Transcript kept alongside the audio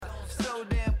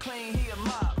cane, he a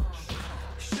mop.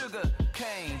 Sugar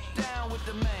cane, down with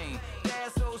the main.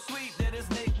 Dad so sweet that his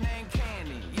nickname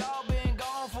Candy. Y'all been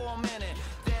gone for a minute.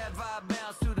 Dad vibe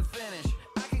bounce to the finish.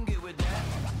 I can get with that.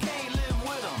 Can't live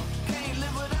with him, can't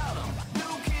live without him.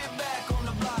 New kid back on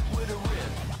the block with a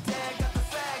rip. Dad got the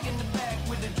fag in the back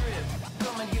with the drip.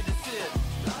 Come and get the sip.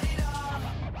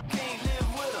 Can't live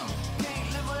with him,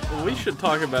 can't live without him. We should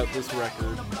talk about this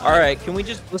record. All right,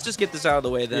 let's just get this out of the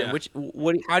way then.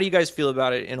 Yeah. How do you guys feel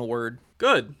about it in a word?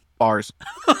 Good. Bars.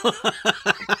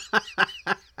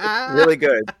 Really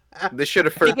good. This should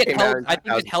have first came out in I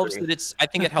think it helps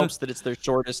 2003. that it's their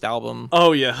shortest album.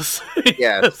 Oh yes.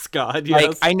 Yes. God, yes.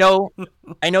 Like I know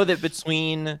that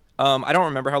between I don't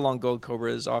remember how long Gold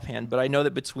Cobra is offhand, but I know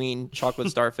that between Chocolate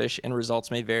Starfish and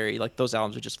Results May Vary, like those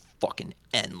albums are just fucking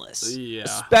endless. Yeah.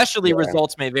 Especially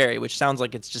Results May Vary, which sounds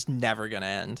like it's just never gonna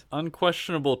end.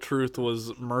 Unquestionable Truth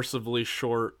was mercifully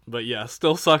short, but yeah,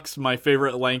 still sucks. My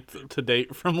favorite length to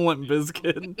date from Limp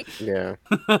Bizkit. Yeah.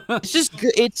 It's just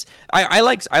good. I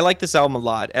like this album a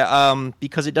lot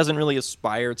because it doesn't really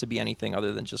aspire to be anything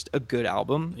other than just a good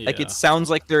album. Like Yeah. it sounds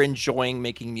like they're enjoying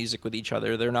making music with each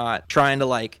other. They're not trying to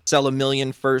like sell 1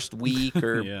 million first week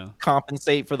or Yeah.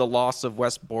 compensate for the loss of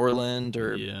West Borland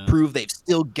or Yeah. prove they've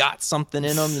still got something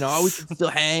in them. You know, oh, we can still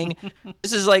hang.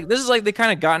 This is like they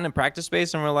kind of got in a practice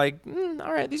space and we're like,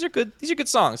 all right, these are good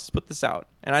songs. Let's put this out.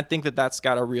 And I think that that's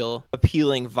got a real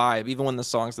appealing vibe, even when the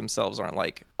songs themselves aren't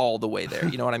like all the way there.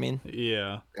 You know what I mean?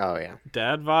 Yeah. Oh yeah.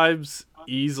 Dad Vibes,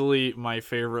 easily my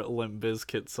favorite Limp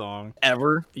Bizkit song.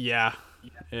 Ever. Yeah.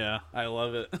 Yeah, I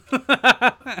love it.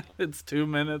 It's 2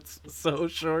 minutes, so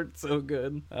short, so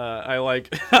good.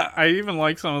 I even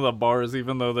like some of the bars,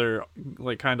 even though they're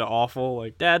like kind of awful.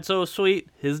 Like, Dad's so sweet,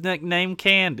 his nickname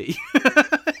Candy.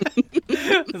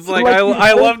 It's like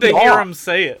I love to hear him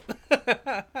say it.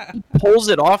 He pulls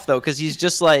it off though, because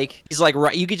he's like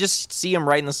right. You could just see him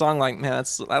writing the song like, man,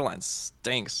 that line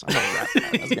stinks. I'm gonna rap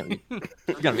that.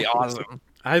 That's gonna be awesome.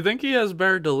 I think he has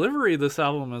better delivery this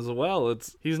album as well.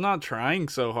 He's not trying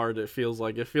so hard. It feels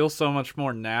so much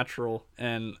more natural,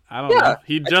 and I don't know.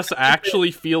 He just actually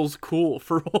feels cool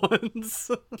for once.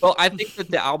 Well, I think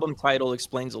that the album title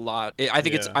explains a lot. I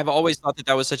think I've always thought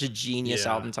that was such a genius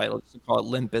album title to call it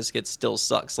 "Limp Bizkit Still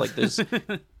Sucks." Like there's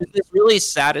this really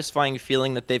satisfying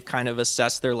feeling that they've kind of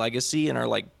assessed their legacy and are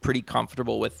like pretty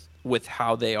comfortable with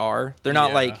how they are. They're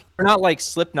not like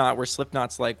Slipknot, where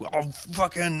Slipknot's like, oh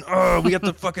fucking, we got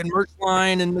the fucking merch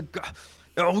line and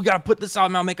we gotta put this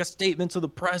album out, make a statement to the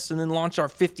press, and then launch our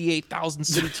 58,000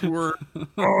 city tour.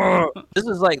 This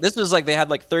was like they had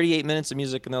like 38 minutes of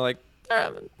music, and they're like,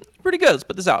 pretty good. Let's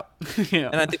put this out.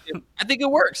 Yeah. And I think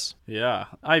it works. Yeah.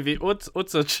 Ivy, what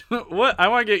I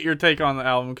want to get your take on the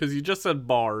album, because you just said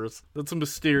bars. That's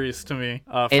mysterious to me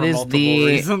for multiple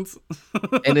reasons.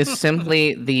 It is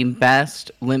simply the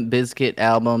best Limp Bizkit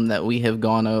album that we have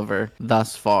gone over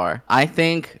thus far. I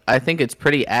think it's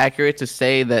pretty accurate to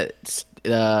say that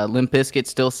Limp Bizkit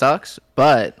still sucks,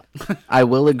 but I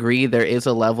will agree there is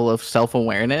a level of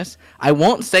self-awareness. I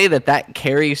won't say that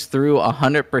carries through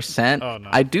 100%. Oh, no.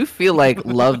 I do feel like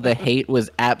Love the Hate was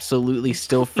absolutely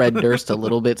still Fred Durst, a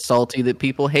little bit salty that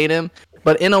people hate him,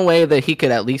 but in a way that he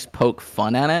could at least poke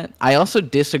fun at it. I also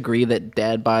disagree that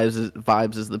Dad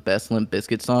Vibes is the best Limp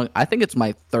Bizkit song. I think it's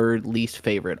my third least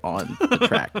favorite on the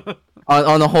track.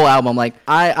 On the whole album. Like,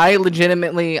 I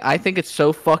legitimately, I think it's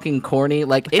so fucking corny.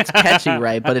 Like, it's catchy,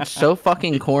 right? But it's so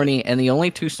fucking corny, and the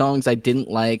only two songs I didn't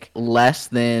like less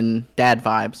than Dad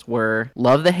Vibes were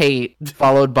Love the Hate,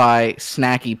 followed by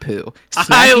Snacky Poo.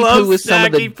 I love Poo was some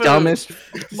of the Snacky Poo. dumbest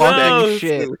fucking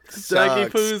shit.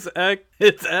 Snacky Poo's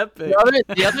it's epic.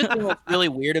 The other thing that's really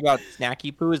weird about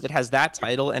Snacky Poo is it has that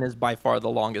title and is by far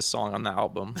the longest song on the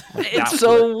album. Like, It's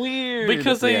so weird.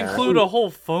 Because they include a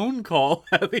whole phone call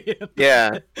at the end.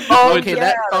 Yeah. Oh, okay,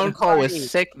 that phone call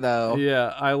was sick, though. Yeah,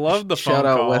 I love the phone Shout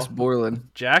call. out West Borland.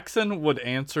 Jackson would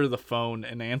answer the phone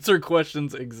and answer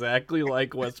questions exactly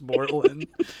like West Borland,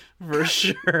 for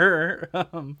sure.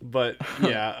 But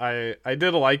yeah, I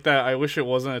did like that. I wish it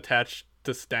wasn't attached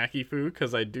to Snacky Poo,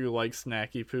 because I do like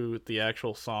Snacky Poo, the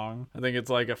actual song. I think it's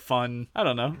like a fun, I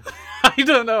don't know.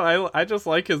 I just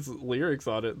like his lyrics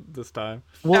on it this time.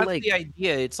 Well, that's the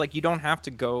idea. It's like you don't have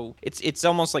to go. It's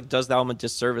almost like does the album a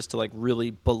disservice to like really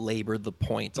belabor the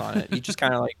point on it. You just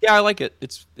kind of like, yeah, I like it.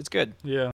 It's good. Yeah.